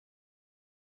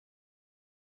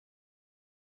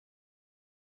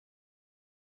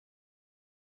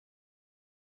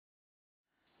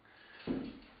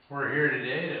We're here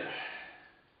today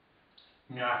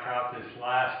to knock out this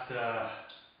last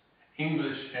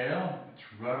English ale.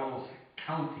 It's Ruddles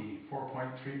County,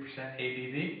 4.3%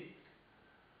 ABV. It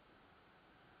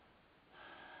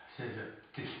says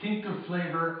a distinctive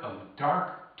flavor of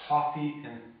dark toffee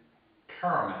and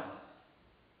caramel.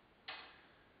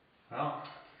 Well,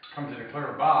 it comes in a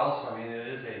clear bottle, so I mean it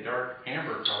is a dark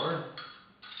amber color.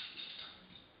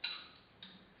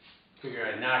 Figure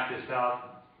I'd knock this out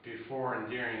before and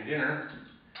during dinner.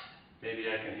 Maybe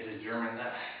I can hit a German,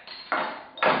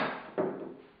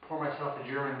 pour myself a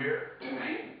German beer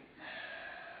tonight.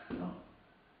 Oh,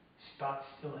 spot's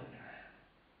still in there.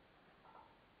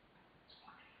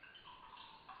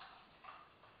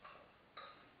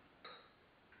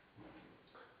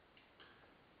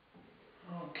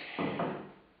 Okay.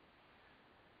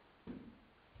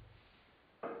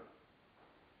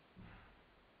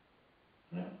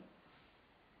 Yeah.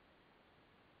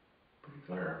 Pretty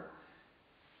clear.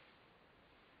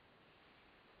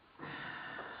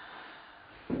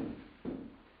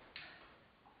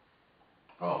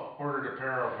 Oh, ordered a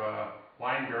pair of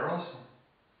wine barrels.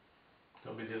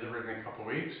 They'll be delivered in a couple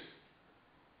weeks.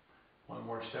 One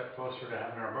more step closer to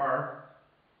having our bar.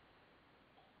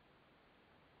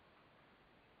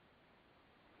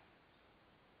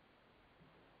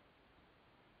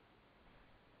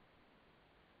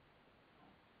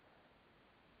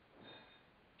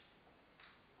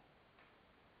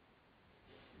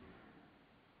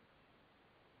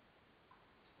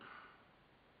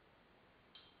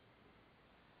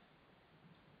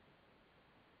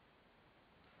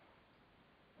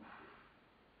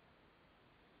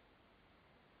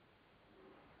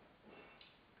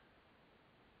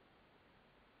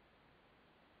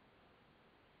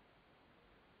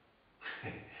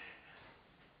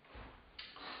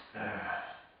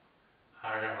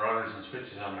 I got routers and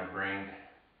switches on my brain.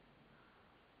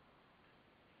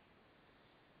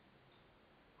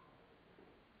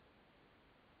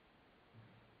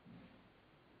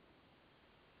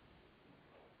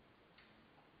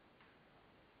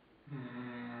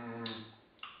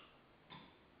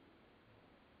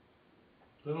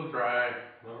 Little dry,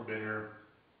 a little bitter.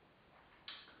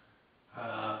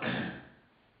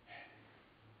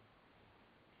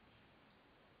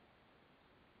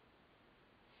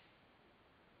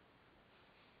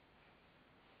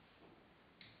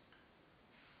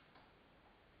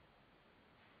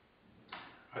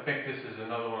 I think this is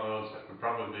another one of those that would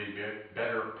probably be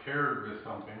better paired with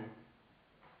something.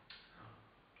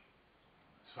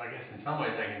 So I guess in some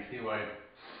ways I can see why,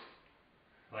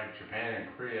 like Japan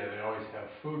and Korea, they always have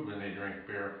food when they drink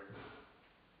beer.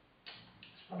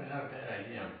 It's probably not a bad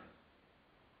idea.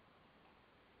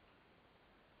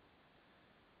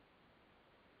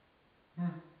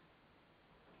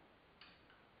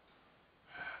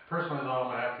 Personally though, I'm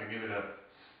going to have to give it a,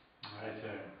 I'd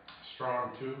say,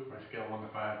 strong 2 by scale 1 to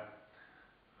 5.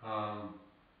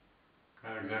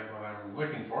 Not exactly what I'm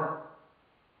looking for.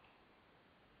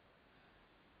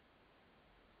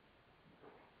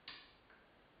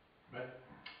 But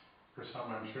for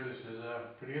some, I'm sure this is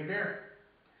a pretty good beer.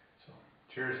 So,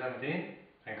 cheers 17.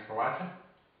 Thanks for watching.